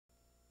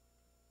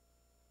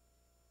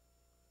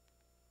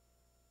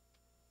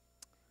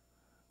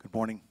Good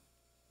morning.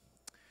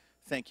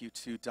 Thank you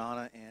to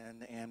Donna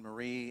and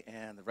Anne-Marie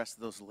and the rest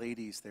of those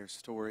ladies. Their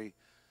story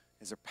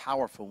is a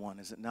powerful one,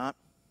 is it not?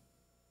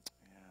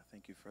 Yeah,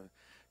 thank you for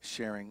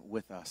sharing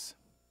with us.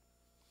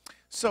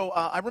 So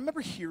I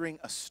remember hearing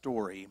a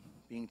story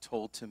being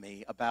told to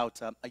me about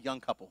a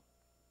young couple.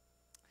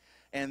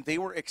 And they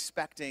were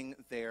expecting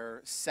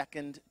their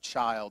second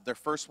child. Their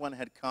first one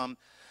had come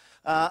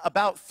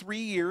about 3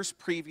 years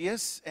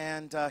previous,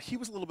 and he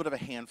was a little bit of a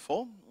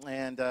handful,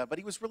 but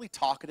he was really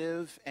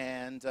talkative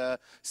and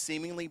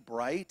seemingly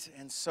bright,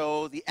 and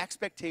so the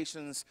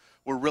expectations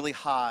were really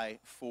high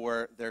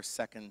for their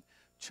second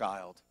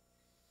child.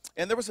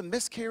 And there was a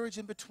miscarriage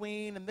in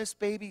between, and this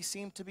baby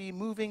seemed to be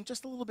moving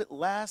just a little bit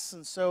less,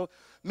 and so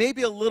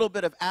maybe a little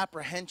bit of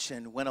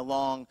apprehension went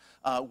along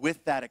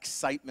with that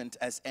excitement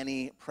as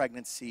any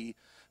pregnancy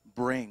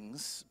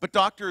brings. But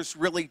doctors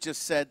really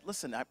just said,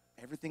 listen,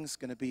 everything's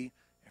going to be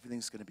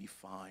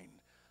fine.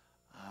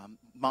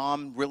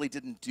 Mom really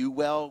didn't do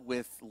well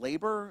with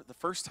labor the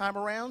first time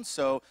around,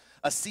 so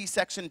a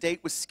C-section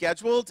date was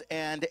scheduled,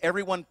 and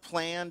everyone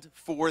planned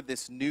for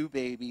this new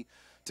baby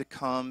to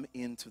come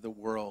into the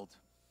world.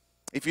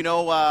 If you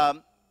know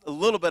a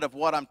little bit of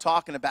what I'm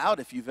talking about,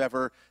 if you've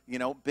ever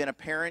been a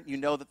parent, you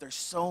know that there's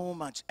so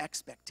much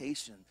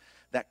expectation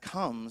that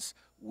comes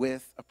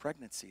with a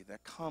pregnancy,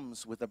 that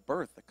comes with a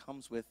birth, that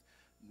comes with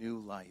new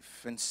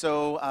life. And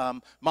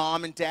so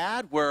mom and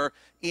dad were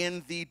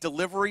in the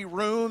delivery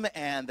room,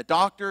 and the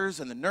doctors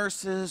and the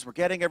nurses were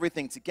getting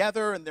everything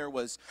together, and there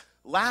was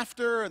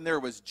laughter, and there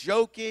was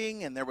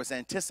joking, and there was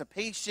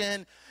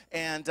anticipation,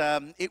 and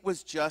it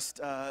was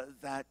just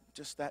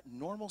that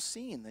normal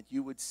scene that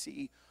you would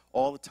see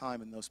all the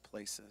time in those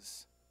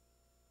places.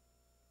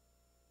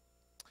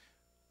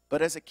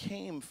 But as it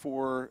came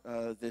for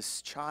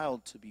this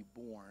child to be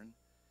born,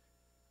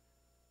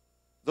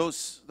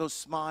 those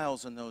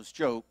smiles and those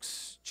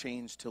jokes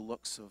changed to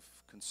looks of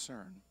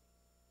concern.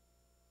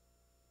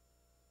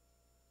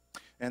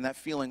 And that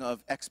feeling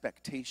of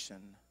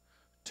expectation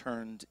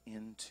turned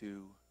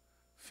into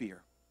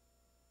fear.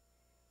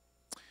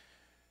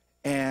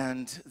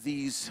 And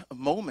these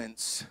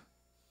moments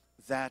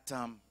that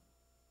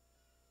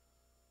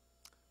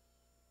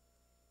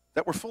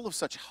were full of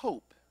such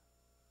hope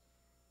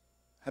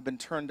have been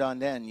turned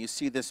on end. You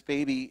see, this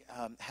baby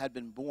had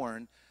been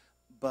born,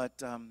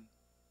 but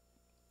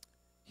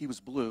he was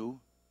blue,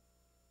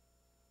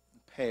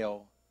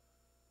 pale,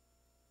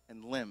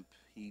 and limp.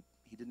 He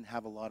didn't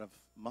have a lot of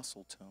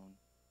muscle tone.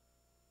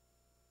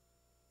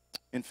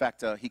 In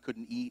fact, he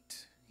couldn't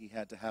eat. He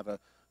had to have a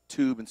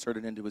tube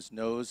inserted into his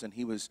nose, and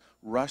he was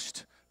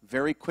rushed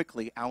very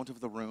quickly out of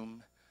the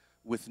room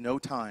with no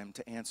time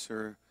to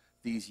answer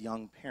these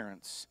young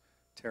parents'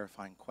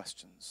 terrifying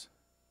questions.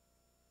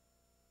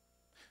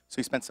 So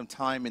he spent some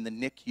time in the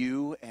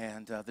NICU,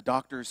 and the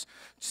doctors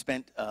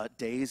spent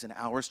days and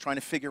hours trying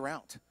to figure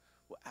out,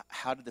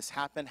 how did this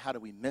happen? How do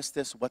we miss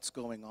this? What's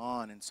going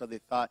on? And so they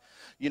thought,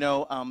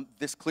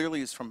 this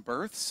clearly is from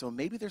birth, so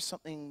maybe there's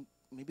something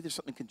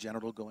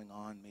congenital going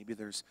on. Maybe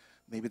there's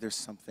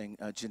something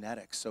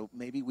genetic. So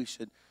maybe we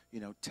should,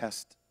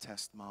 test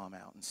mom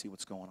out and see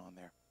what's going on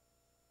there.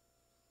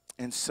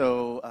 And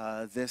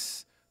so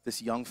this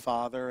young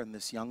father and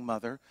this young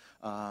mother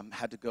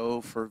had to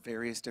go for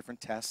various different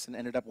tests, and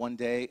ended up one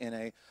day in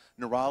a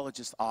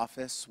neurologist's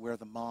office where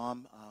the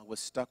mom was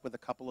stuck with a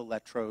couple of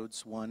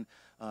electrodes, one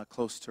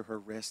close to her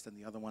wrist and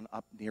the other one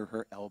up near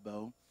her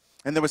elbow.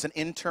 And there was an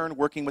intern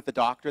working with the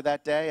doctor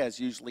that day, as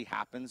usually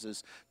happens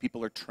as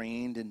people are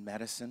trained in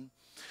medicine.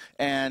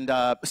 And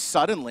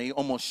suddenly,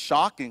 almost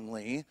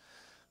shockingly,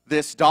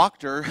 this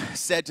doctor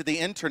said to the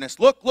internist,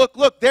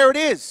 look, there it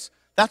is.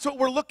 That's what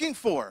we're looking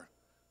for.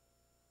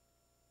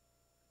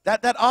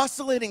 That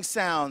oscillating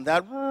sound,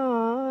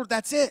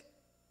 that's it.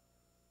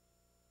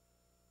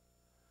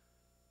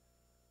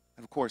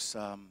 And of course,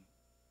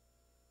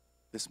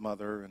 this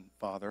mother and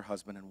father,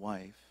 husband and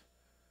wife,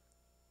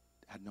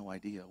 had no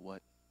idea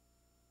what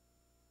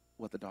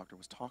the doctor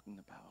was talking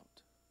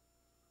about.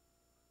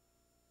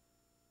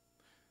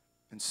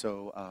 And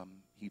so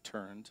he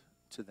turned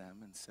to them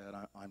and said,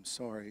 I'm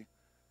sorry,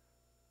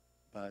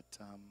 but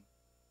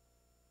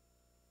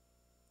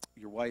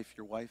your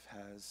wife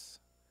has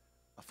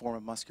a form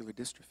of muscular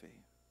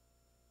dystrophy.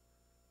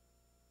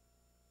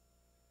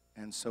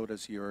 And so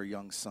does your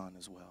young son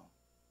as well.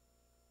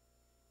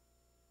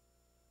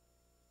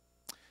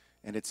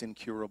 And it's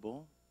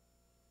incurable,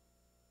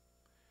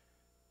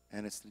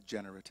 and it's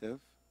degenerative,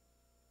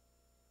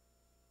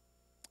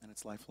 and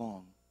it's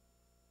lifelong.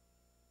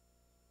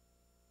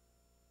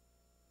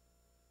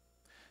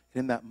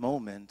 In that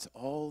moment,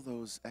 all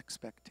those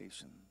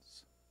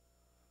expectations,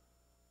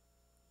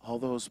 all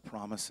those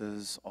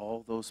promises,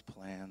 all those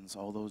plans,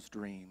 all those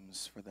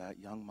dreams for that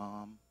young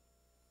mom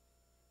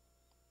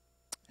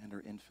and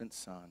her infant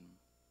son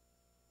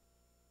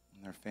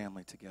and their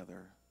family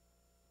together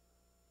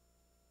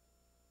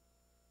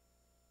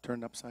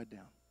turned upside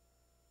down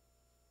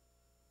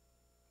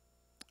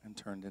and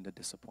turned into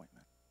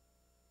disappointment.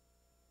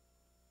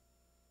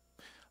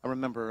 I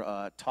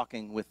remember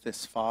talking with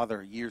this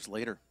father years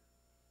later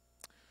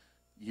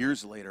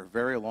years later,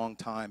 very long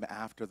time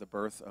after the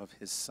birth of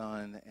his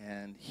son,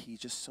 and he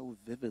just so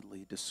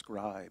vividly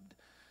described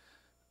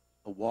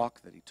a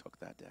walk that he took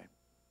that day.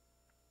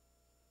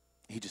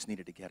 He just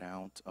needed to get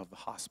out of the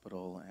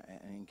hospital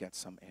and get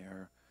some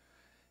air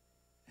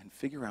and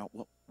figure out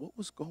what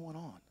was going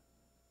on.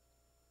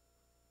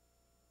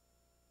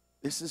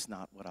 This is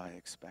not what I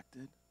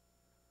expected.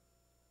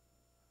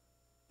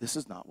 This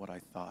is not what I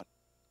thought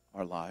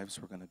our lives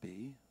were going to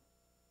be.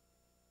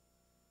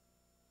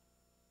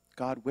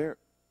 God, where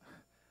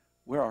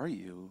are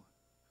you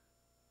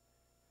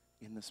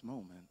in this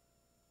moment?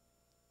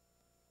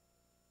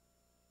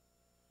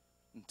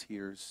 And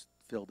tears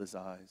filled his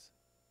eyes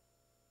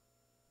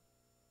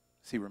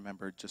as he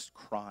remembered just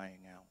crying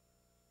out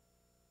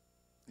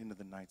into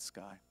the night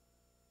sky,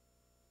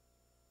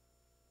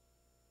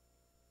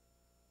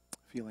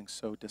 feeling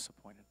so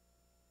disappointed.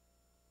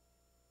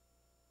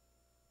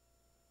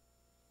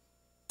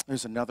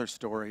 There's another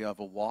story of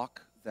a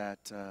walk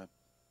that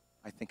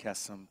I think has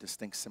some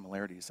distinct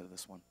similarities to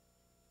this one.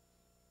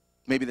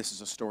 Maybe this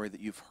is a story that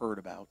you've heard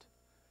about.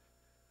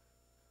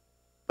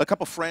 A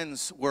couple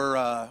friends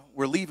were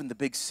leaving the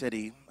big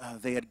city.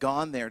 They had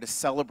gone there to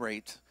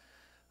celebrate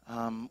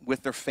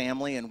with their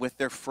family and with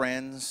their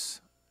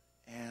friends,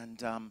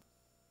 and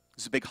it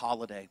was a big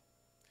holiday.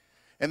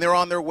 And they're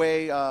on their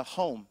way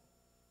home,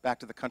 back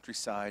to the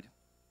countryside.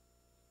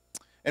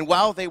 And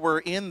while they were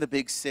in the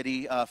big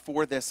city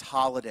for this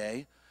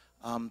holiday,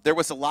 there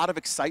was a lot of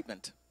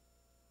excitement.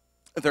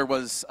 There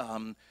was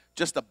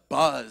just a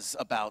buzz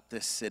about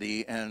this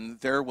city, and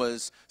there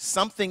was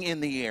something in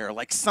the air,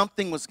 like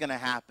something was going to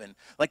happen.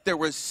 Like there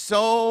was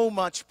so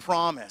much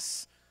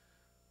promise.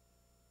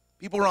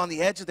 People were on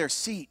the edge of their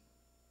seat.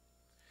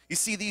 You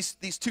see,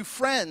 these two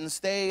friends,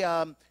 they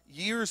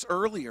years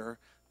earlier,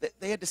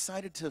 they had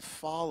decided to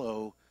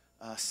follow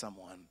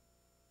someone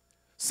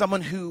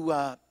who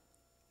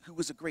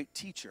was a great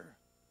teacher,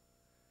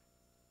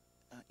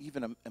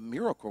 even a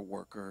miracle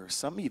worker.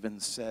 Some even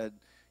said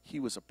he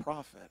was a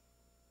prophet.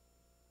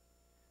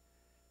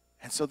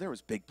 And so there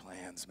was big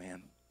plans,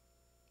 man.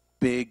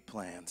 Big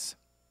plans.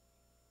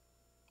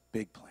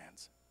 Big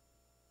plans.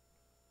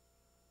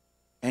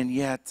 And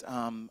yet,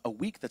 a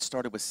week that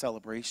started with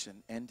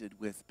celebration ended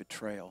with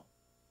betrayal.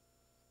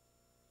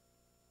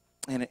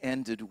 And it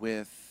ended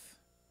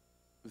with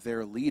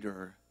their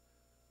leader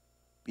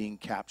being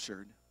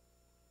captured,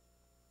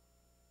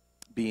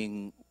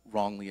 being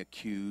wrongly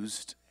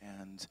accused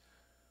and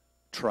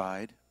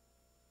tried,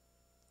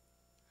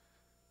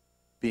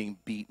 being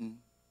beaten,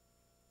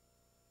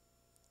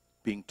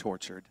 being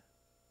tortured,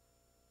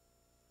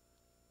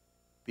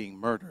 being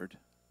murdered,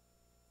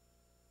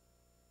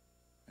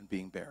 and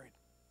being buried.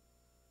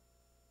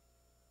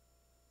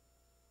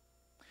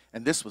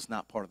 And this was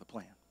not part of the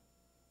plan.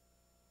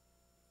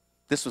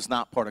 This was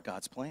not part of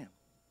God's plan.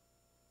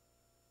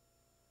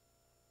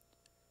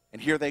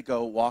 And here they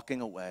go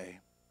walking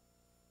away.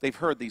 They've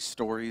heard these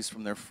stories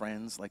from their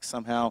friends, like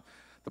somehow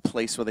the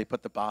place where they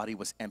put the body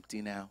was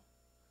empty now.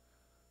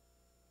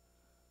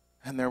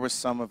 And there was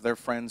some of their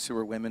friends who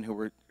were women who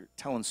were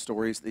telling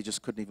stories they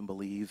just couldn't even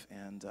believe.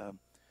 And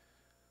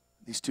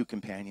these two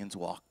companions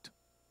walked,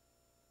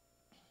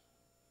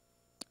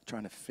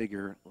 trying to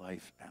figure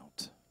life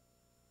out.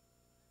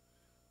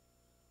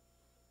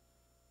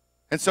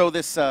 And so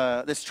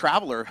this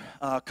traveler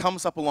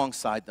comes up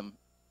alongside them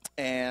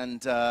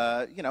and,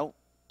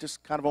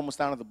 just kind of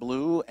almost out of the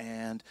blue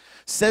and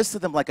says to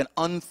them like an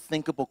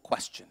unthinkable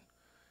question.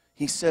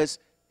 He says,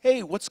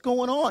 "Hey, what's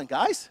going on,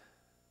 guys?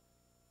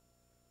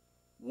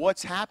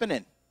 What's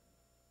happening?"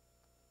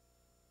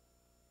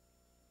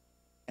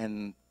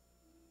 And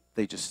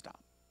they just stop.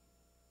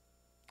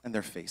 And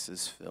their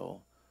faces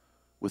fill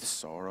with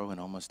sorrow and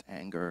almost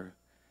anger.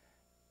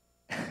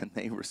 And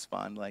they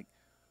respond like,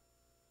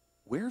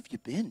 "Where have you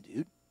been,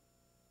 dude?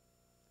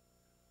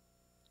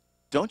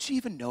 Don't you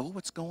even know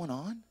what's going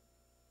on?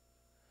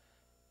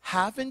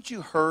 Haven't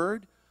you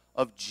heard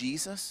of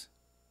Jesus?"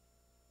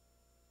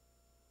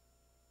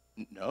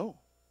 "No,"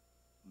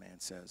 the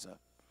man says.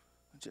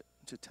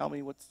 To tell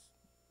me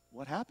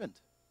what happened.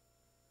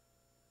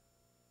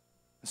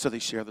 And so they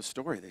share the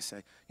story. They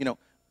say,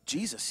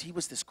 Jesus, he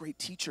was this great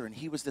teacher and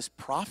he was this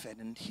prophet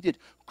and he did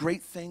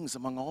great things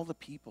among all the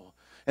people.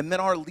 And then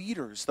our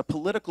leaders, the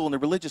political and the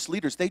religious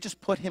leaders, they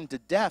just put him to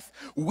death.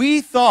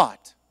 We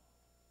thought,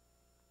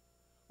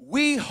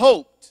 we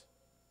hoped,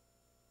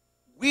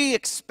 we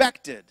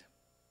expected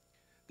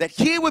that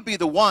he would be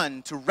the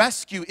one to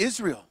rescue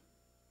Israel.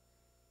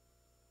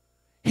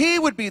 He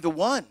would be the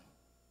one.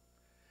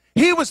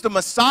 He was the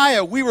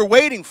Messiah we were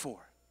waiting for.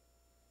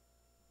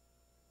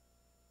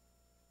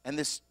 And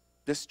this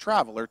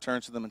traveler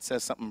turns to them and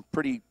says something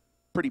pretty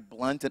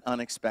blunt and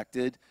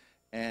unexpected.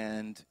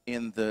 And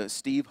in the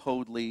Steve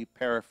Hoadley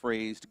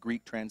paraphrased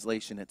Greek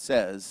translation, it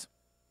says,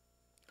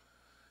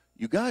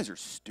 "You guys are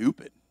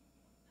stupid."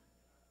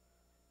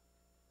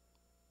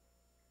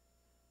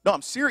 No,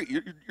 I'm serious.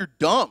 You're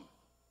dumb.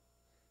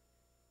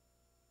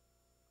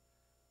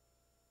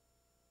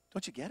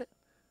 Don't you get it?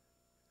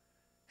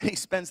 And he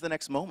spends the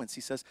next moments,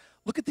 he says,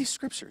 look at these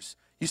scriptures.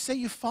 You say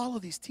you follow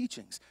these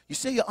teachings. You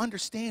say you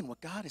understand what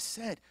God has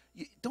said.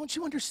 Don't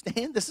you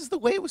understand? This is the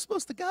way it was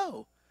supposed to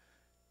go.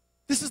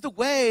 This is the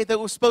way that it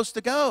was supposed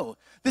to go.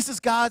 This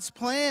is God's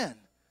plan.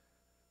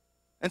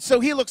 And so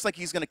he looks like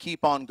he's going to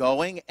keep on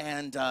going,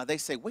 and they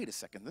say, wait a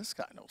second, this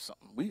guy knows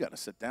something. We got to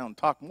sit down and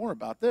talk more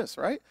about this,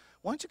 right?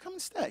 Why don't you come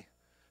and stay?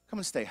 Come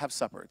and stay, have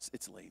supper.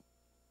 It's late.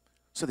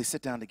 So they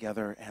sit down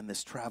together, and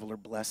this traveler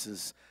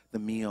blesses the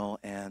meal,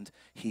 and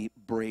he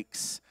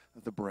breaks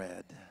the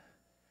bread.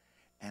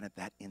 And at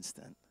that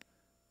instant,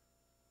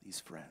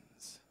 these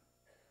friends,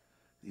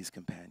 these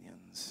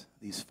companions,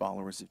 these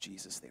followers of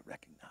Jesus, they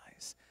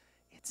recognize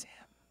it's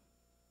him.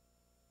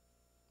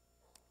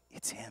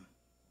 It's him.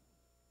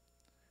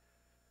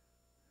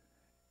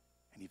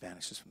 And he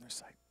vanishes from their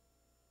sight.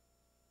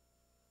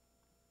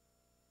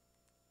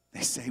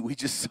 They say, we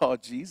just saw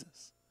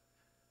Jesus.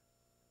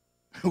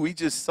 We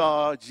just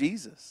saw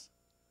Jesus.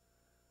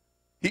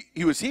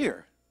 He was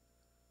here.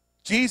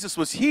 Jesus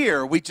was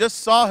here. We just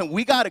saw him.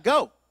 We got to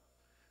go.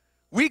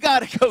 We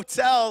got to go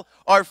tell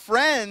our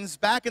friends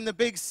back in the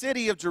big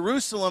city of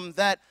Jerusalem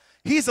that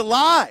he's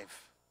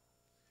alive.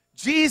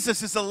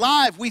 Jesus is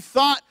alive. We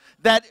thought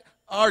that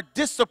our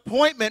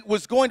disappointment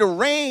was going to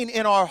reign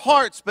in our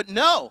hearts, but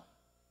no.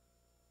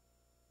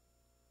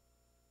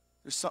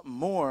 There's something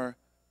more.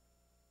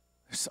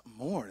 There's something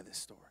more to this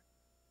story.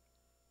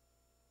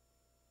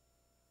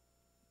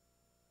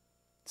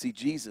 See,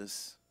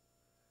 Jesus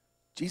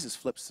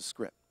flips the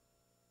script.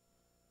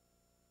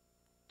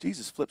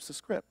 Jesus flips the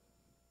script.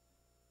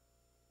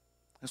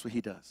 That's what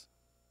he does.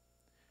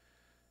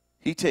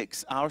 He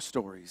takes our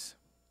stories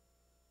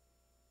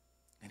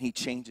and he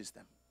changes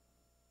them.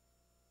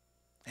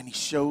 And he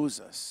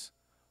shows us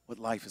what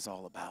life is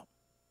all about.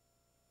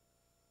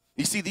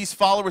 You see, these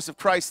followers of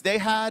Christ, they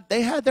had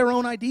their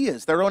own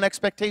ideas, their own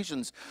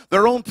expectations,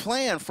 their own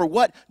plan for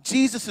what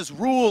Jesus'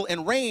 rule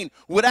and reign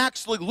would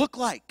actually look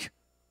like.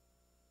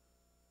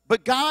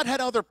 But God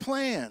had other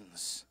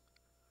plans.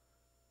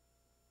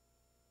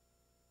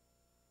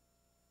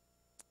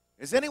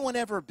 Has anyone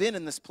ever been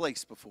in this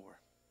place before?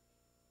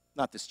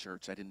 Not this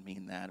church, I didn't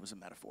mean that. It was a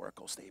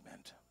metaphorical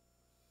statement.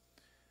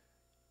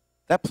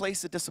 That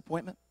place of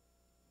disappointment?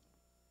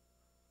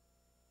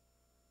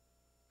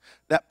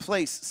 That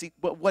place, see,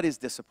 what is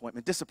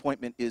disappointment?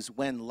 Disappointment is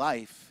when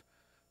life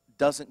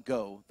doesn't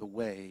go the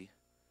way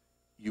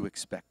you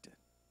expected,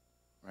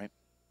 right?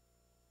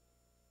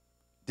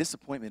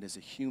 Disappointment is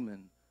a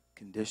human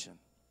condition.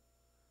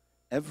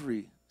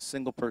 Every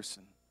single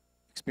person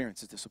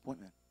experiences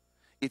disappointment.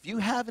 If you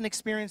haven't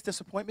experienced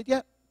disappointment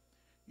yet,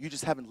 you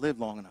just haven't lived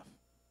long enough.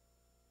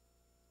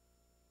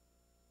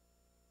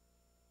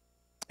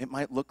 It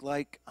might look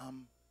like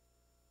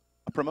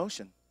a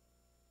promotion.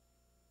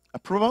 A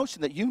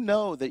promotion that you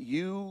know that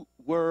you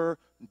were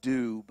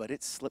due, but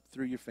it slipped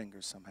through your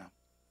fingers somehow.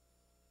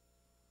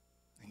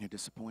 And you're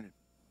disappointed.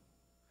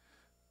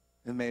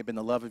 It may have been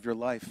the love of your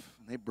life,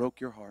 and they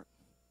broke your heart.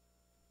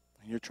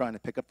 And you're trying to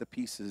pick up the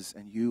pieces,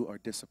 and you are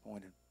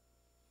disappointed.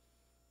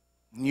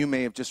 You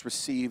may have just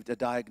received a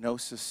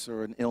diagnosis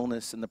or an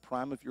illness in the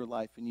prime of your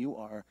life, and you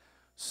are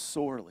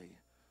sorely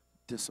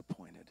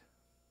disappointed.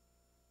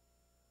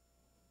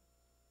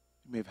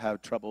 You may have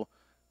had trouble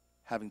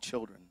having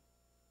children.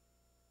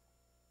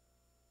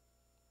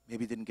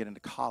 Maybe you didn't get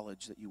into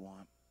college that you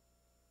want.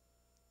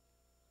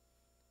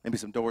 Maybe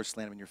some doors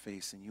slammed in your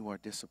face, and you are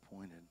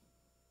disappointed.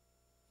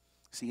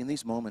 See, in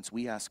these moments,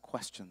 we ask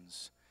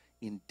questions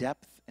in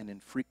depth and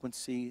in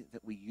frequency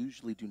that we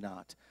usually do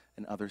not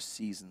in other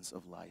seasons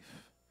of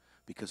life,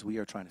 because we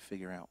are trying to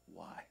figure out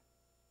why.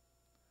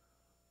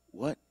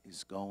 What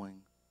is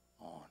going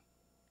on?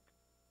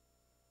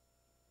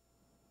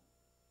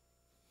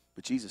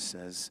 But Jesus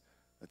says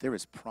that there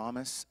is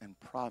promise and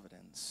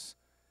providence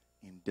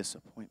in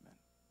disappointment.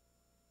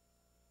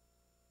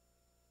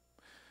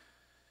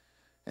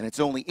 And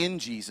it's only in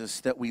Jesus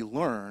that we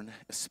learn,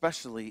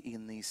 especially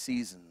in these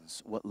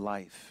seasons, what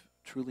life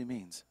truly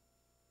means.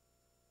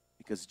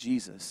 Because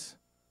Jesus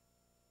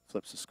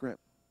flips the script.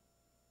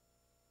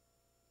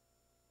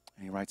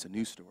 And he writes a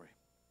new story.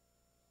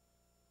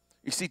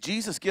 You see,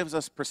 Jesus gives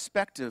us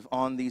perspective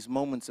on these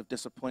moments of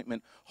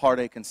disappointment,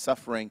 heartache, and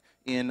suffering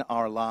in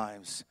our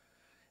lives.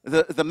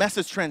 The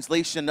Message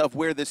translation of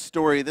where this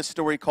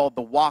story called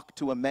The Walk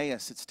to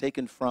Emmaus, it's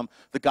taken from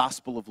the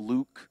Gospel of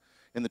Luke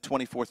in the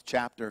 24th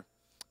chapter.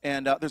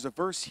 And there's a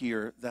verse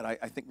here that I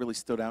think really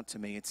stood out to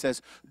me. It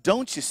says,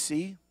 don't you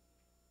see?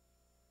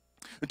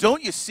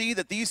 Don't you see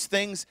that these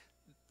things,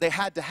 they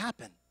had to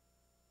happen?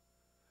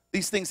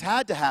 These things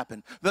had to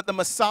happen. That the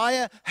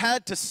Messiah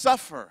had to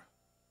suffer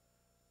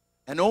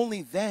and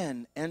only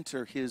then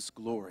enter his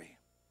glory.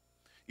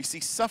 You see,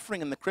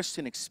 suffering in the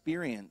Christian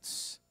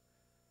experience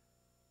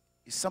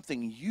is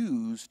something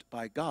used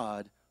by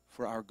God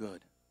for our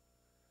good.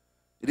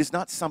 It is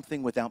not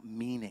something without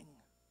meaning.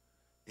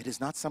 It is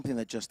not something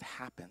that just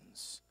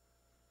happens.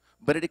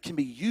 But it can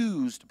be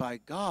used by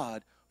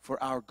God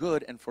for our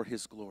good and for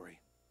his glory.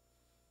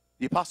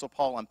 The Apostle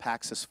Paul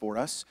unpacks this for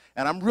us,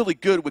 and I'm really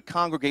good with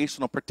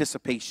congregational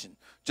participation,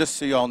 just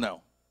so you all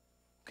know.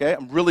 Okay,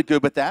 I'm really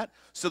good with that.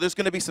 So there's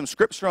going to be some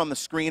scripture on the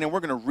screen, and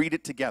we're going to read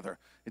it together.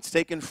 It's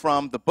taken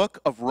from the book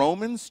of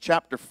Romans,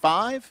 chapter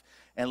 5,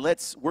 and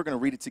we're going to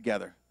read it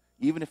together,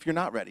 even if you're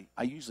not ready.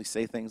 I usually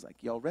say things like,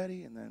 y'all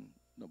ready? And then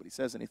nobody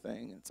says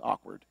anything, and it's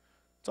awkward.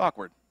 It's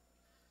awkward.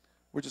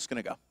 We're just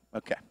going to go.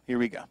 Okay, here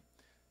we go.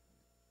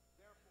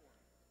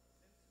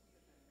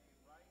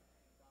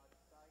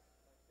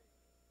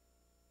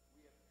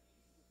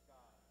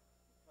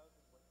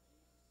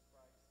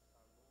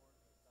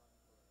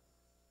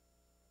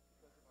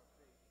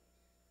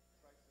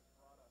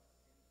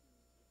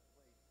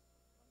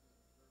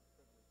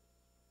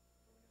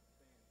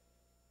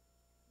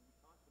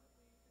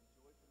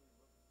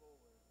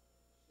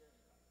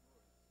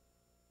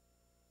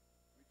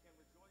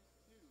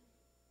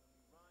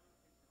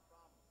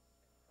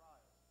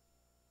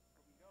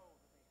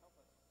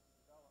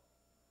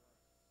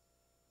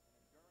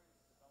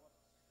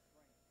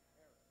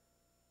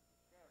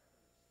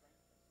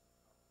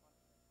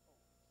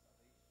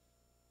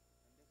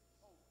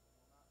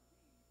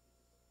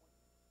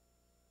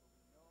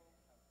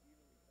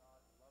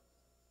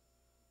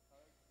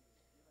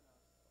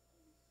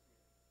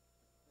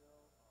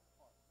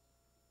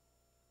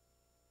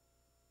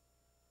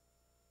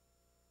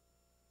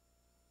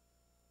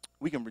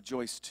 We can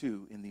rejoice,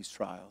 too, in these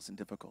trials and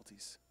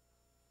difficulties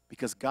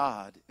because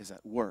God is at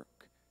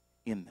work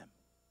in them.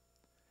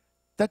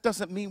 That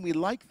doesn't mean we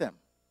like them.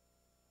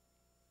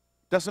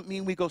 Doesn't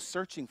mean we go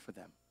searching for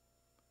them.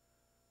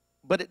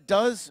 But it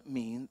does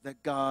mean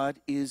that God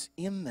is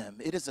in them.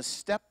 It is a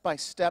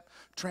step-by-step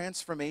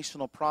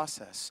transformational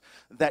process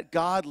that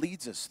God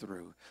leads us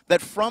through.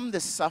 That from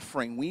this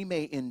suffering we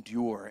may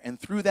endure, and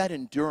through that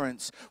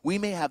endurance we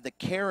may have the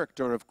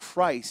character of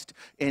Christ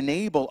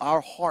enable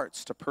our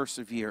hearts to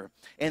persevere.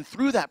 And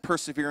through that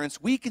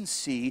perseverance we can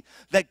see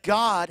that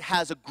God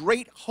has a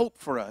great hope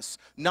for us,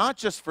 not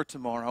just for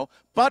tomorrow,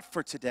 but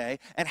for today.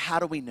 And how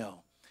do we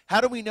know?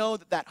 How do we know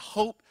that that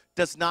hope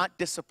does not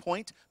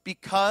disappoint?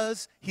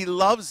 Because he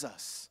loves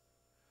us.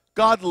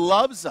 God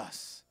loves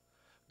us.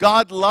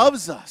 God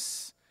loves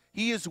us.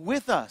 He is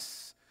with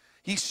us.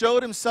 He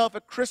showed himself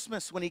at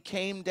Christmas when he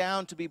came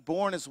down to be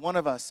born as one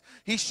of us.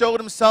 He showed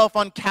himself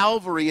on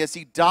Calvary as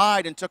he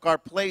died and took our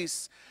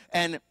place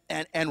and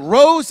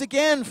rose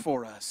again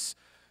for us.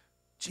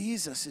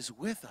 Jesus is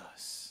with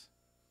us.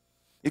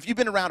 If you've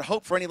been around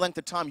Hope for any length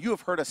of time, you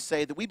have heard us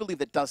say that we believe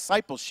that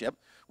discipleship,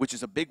 which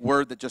is a big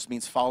word that just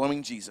means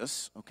following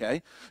Jesus,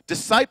 okay?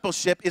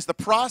 Discipleship is the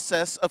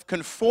process of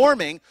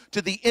conforming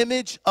to the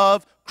image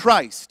of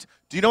Christ.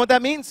 Do you know what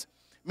that means?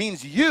 It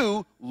means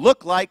you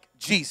look like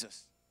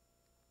Jesus.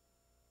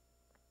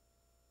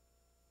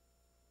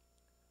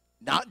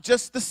 Not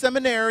just the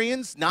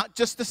seminarians, not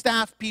just the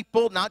staff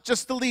people, not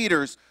just the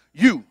leaders.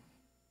 You.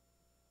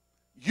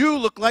 You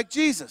look like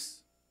Jesus.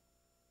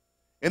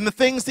 In the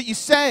things that you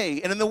say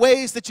and in the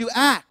ways that you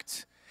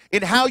act,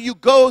 in how you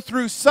go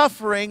through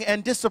suffering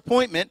and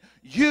disappointment,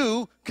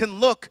 you can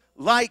look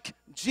like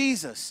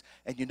Jesus.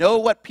 And you know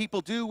what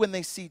people do when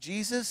they see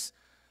Jesus?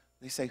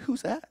 They say,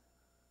 who's that?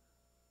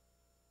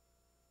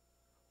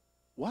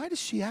 Why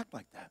does she act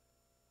like that?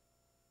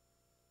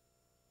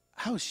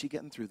 How is she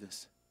getting through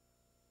this?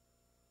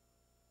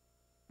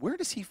 Where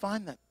does he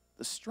find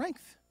the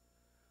strength?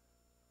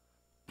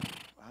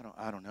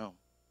 I don't know.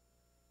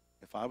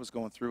 If I was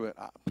going through it,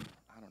 I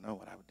don't know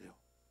what I would do.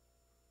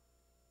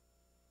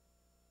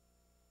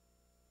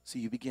 So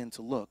you begin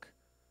to look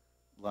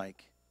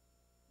like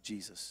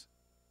Jesus.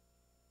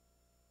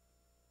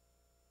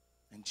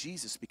 And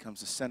Jesus becomes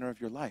the center of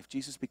your life.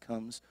 Jesus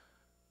becomes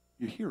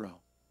your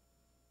hero.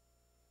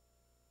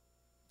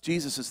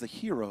 Jesus is the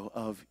hero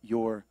of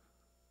your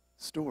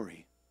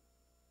story.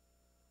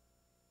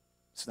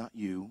 It's not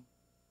you.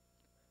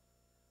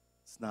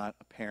 It's not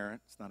a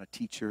parent. It's not a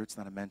teacher. It's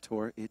not a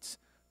mentor. It's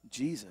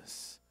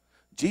Jesus.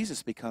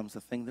 Jesus becomes the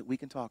thing that we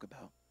can talk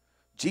about.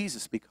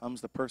 Jesus becomes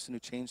the person who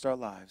changed our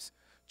lives.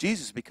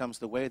 Jesus becomes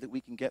the way that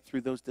we can get through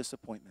those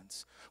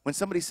disappointments. When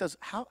somebody says,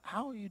 how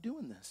are you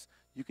doing this?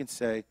 You can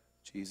say,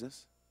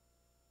 Jesus.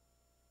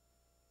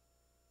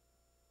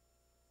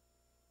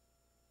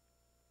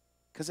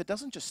 Because it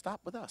doesn't just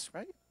stop with us,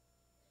 right?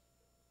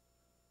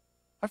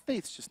 Our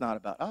faith's just not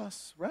about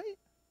us, right?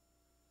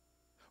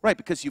 Right,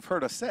 because you've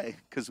heard us say,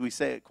 because we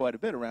say it quite a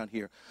bit around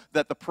here,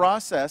 that the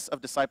process of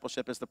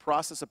discipleship is the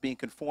process of being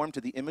conformed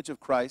to the image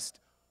of Christ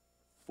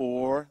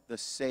for the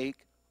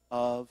sake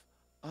of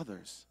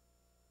others.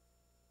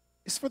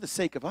 It's for the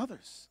sake of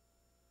others.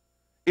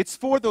 It's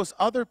for those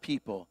other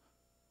people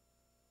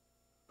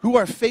who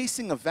are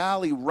facing a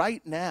valley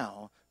right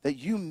now that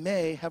you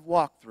may have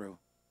walked through.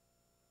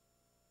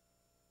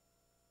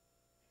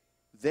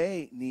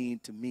 They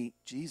need to meet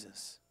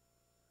Jesus.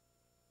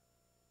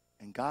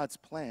 And God's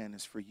plan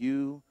is for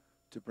you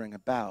to bring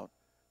about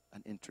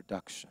an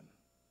introduction.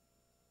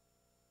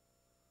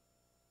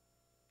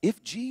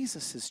 If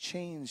Jesus has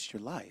changed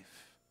your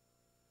life,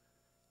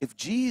 if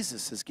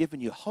Jesus has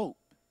given you hope,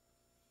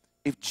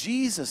 if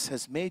Jesus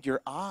has made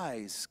your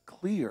eyes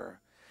clear,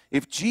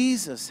 if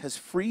Jesus has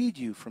freed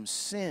you from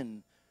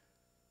sin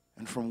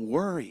and from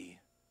worry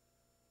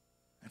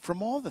and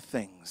from all the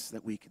things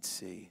that we could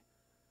see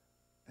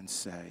and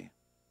say,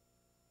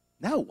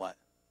 now what?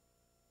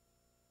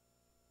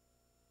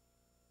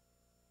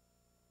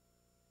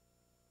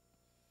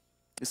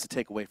 This is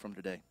the takeaway from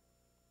today.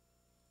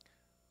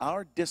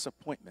 Our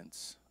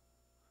disappointments,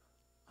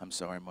 I'm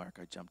sorry, Mark,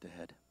 I jumped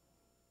ahead.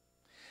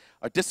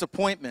 Our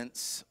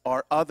disappointments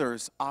are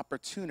others'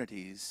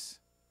 opportunities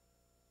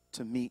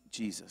to meet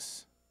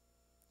Jesus.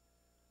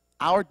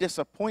 Our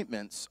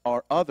disappointments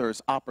are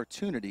others'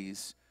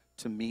 opportunities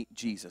to meet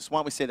Jesus. Why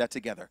don't we say that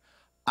together?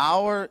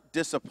 Our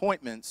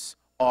disappointments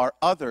are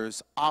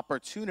others'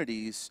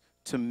 opportunities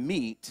to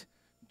meet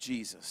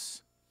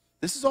Jesus.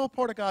 This is all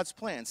part of God's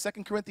plan.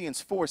 2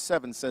 Corinthians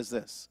 4:7 says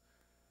this.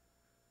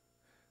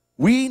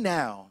 We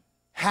now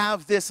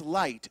have this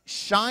light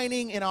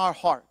shining in our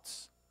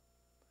hearts,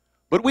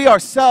 but we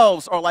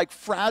ourselves are like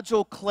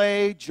fragile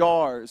clay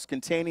jars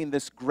containing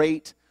this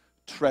great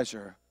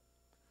treasure.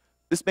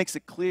 This makes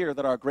it clear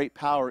that our great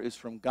power is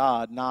from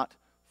God, not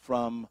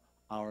from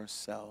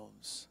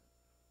ourselves.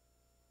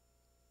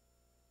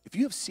 If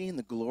you have seen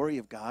the glory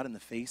of God in the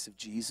face of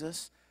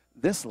Jesus,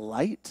 this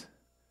light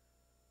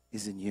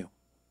is in you.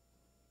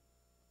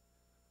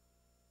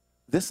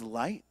 This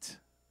light,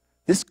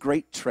 this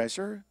great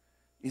treasure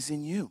is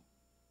in you.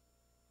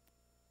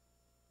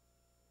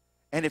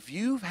 And if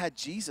you've had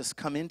Jesus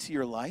come into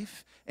your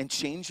life and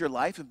change your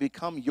life and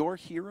become your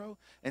hero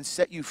and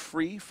set you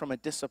free from a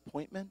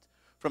disappointment,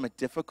 from a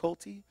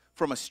difficulty,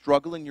 from a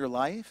struggle in your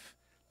life,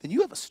 then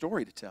you have a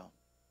story to tell.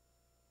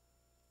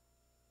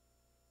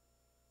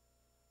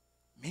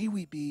 May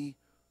we be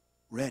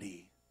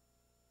ready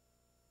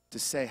to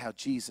say how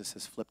Jesus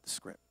has flipped the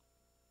script.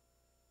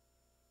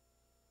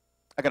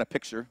 I got a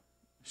picture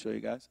to show you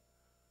guys.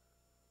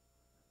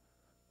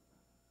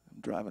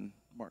 I'm driving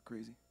Mark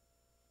crazy.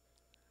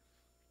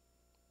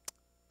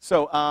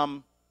 So,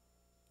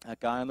 that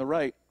guy on the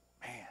right,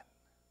 man.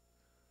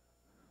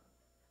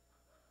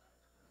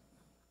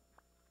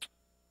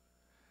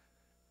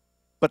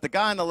 But the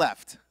guy on the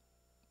left,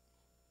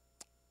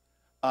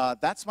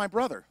 that's my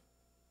brother.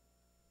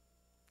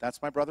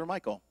 That's my brother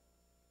Michael.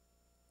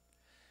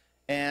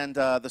 And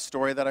the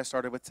story that I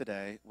started with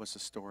today was the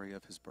story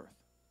of his birth.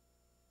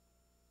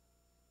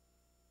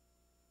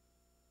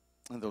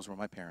 And those were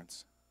my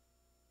parents.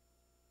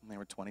 And they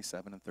were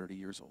 27 and 30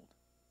 years old.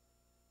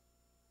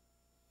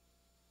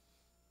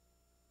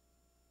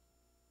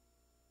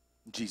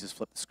 Jesus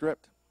flipped the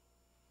script.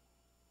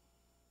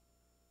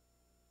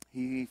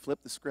 He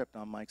flipped the script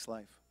on Mike's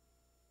life.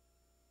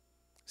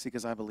 See,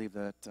 because I believe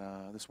that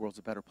this world's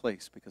a better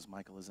place because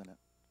Michael is in it.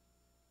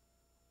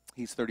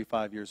 He's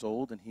 35 years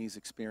old, and he's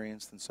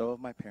experienced, and so have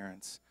my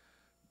parents,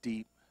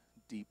 deep,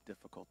 deep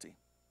difficulty.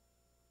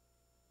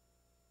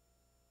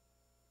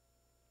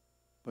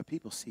 But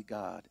people see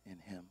God in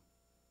him.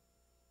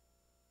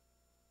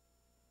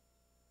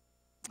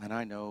 And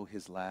I know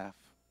his laugh,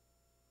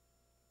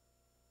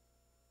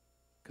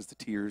 because the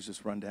tears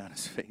just run down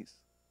his face.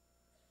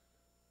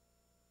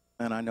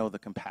 And I know the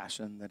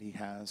compassion that he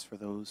has for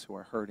those who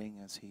are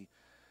hurting as he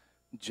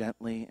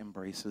gently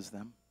embraces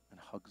them and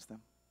hugs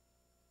them.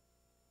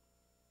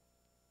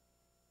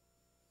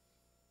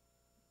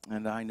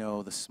 And I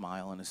know the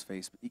smile on his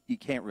face, but you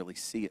can't really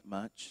see it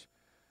much.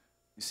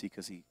 You see,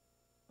 because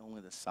only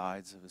the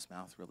sides of his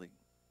mouth really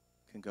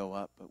can go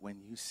up. But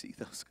when you see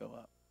those go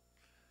up,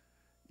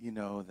 you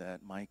know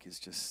that Mike is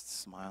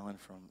just smiling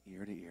from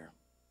ear to ear.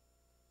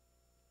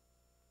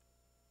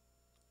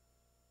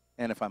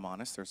 And if I'm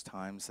honest, there's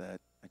times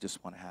that I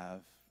just want to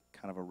have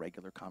kind of a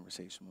regular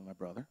conversation with my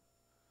brother,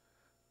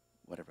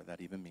 whatever that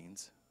even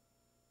means.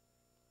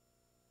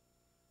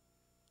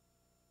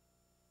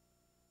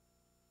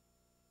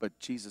 But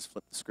Jesus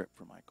flipped the script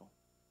for Michael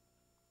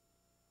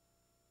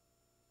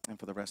and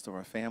for the rest of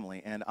our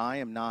family. And I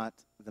am not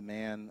the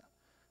man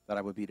that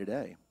I would be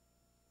today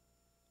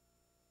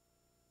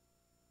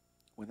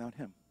without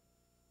him.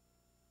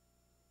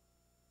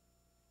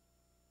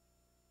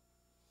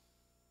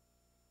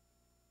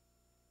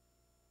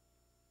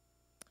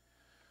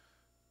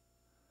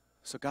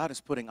 So God is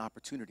putting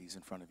opportunities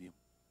in front of you.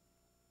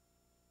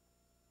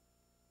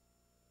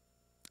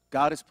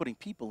 God is putting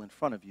people in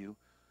front of you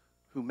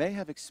who may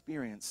have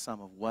experienced some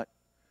of what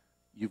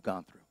you've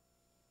gone through.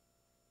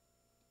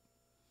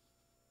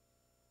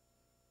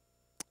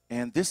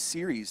 And this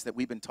series that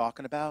we've been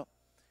talking about,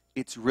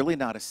 it's really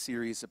not a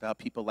series about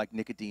people like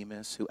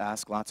Nicodemus who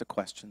ask lots of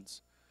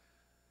questions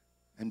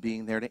and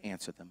being there to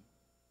answer them.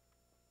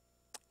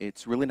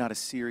 It's really not a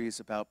series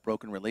about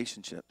broken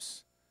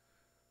relationships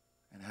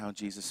and how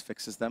Jesus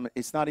fixes them.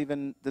 It's not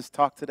even, this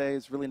talk today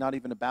is really not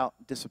even about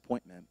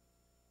disappointment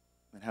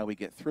and how we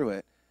get through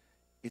it.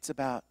 It's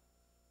about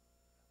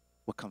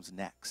what comes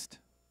next.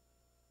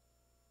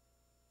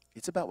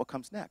 It's about what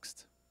comes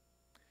next.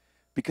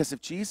 Because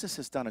if Jesus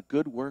has done a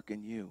good work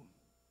in you,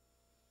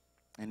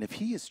 and if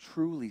he has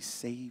truly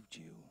saved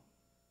you,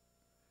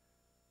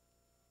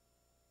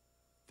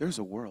 there's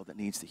a world that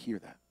needs to hear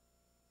that.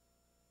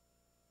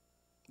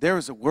 There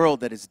is a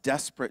world that is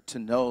desperate to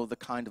know the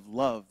kind of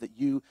love that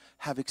you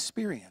have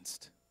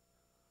experienced.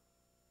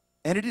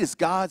 And it is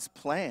God's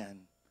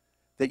plan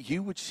that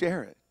you would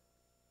share it.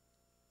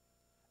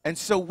 And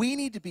so we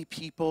need to be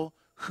people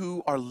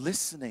who are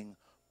listening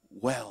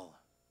well.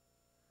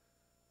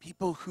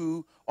 People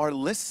who are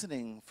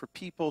listening for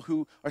people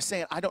who are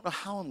saying, I don't know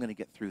how I'm going to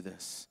get through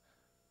this.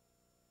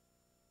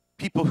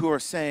 People who are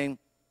saying,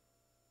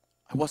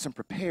 I wasn't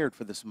prepared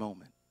for this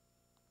moment.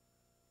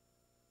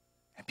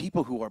 And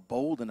people who are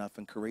bold enough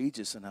and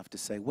courageous enough to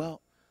say,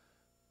 well,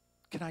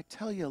 can I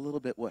tell you a little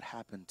bit what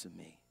happened to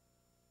me?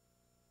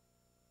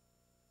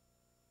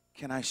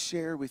 Can I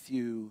share with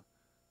you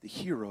the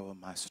hero of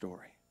my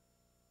story?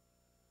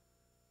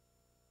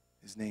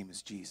 His name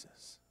is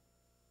Jesus.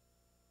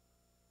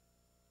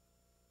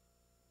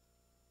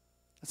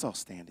 Let's all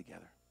stand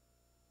together.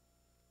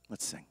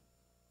 Let's sing.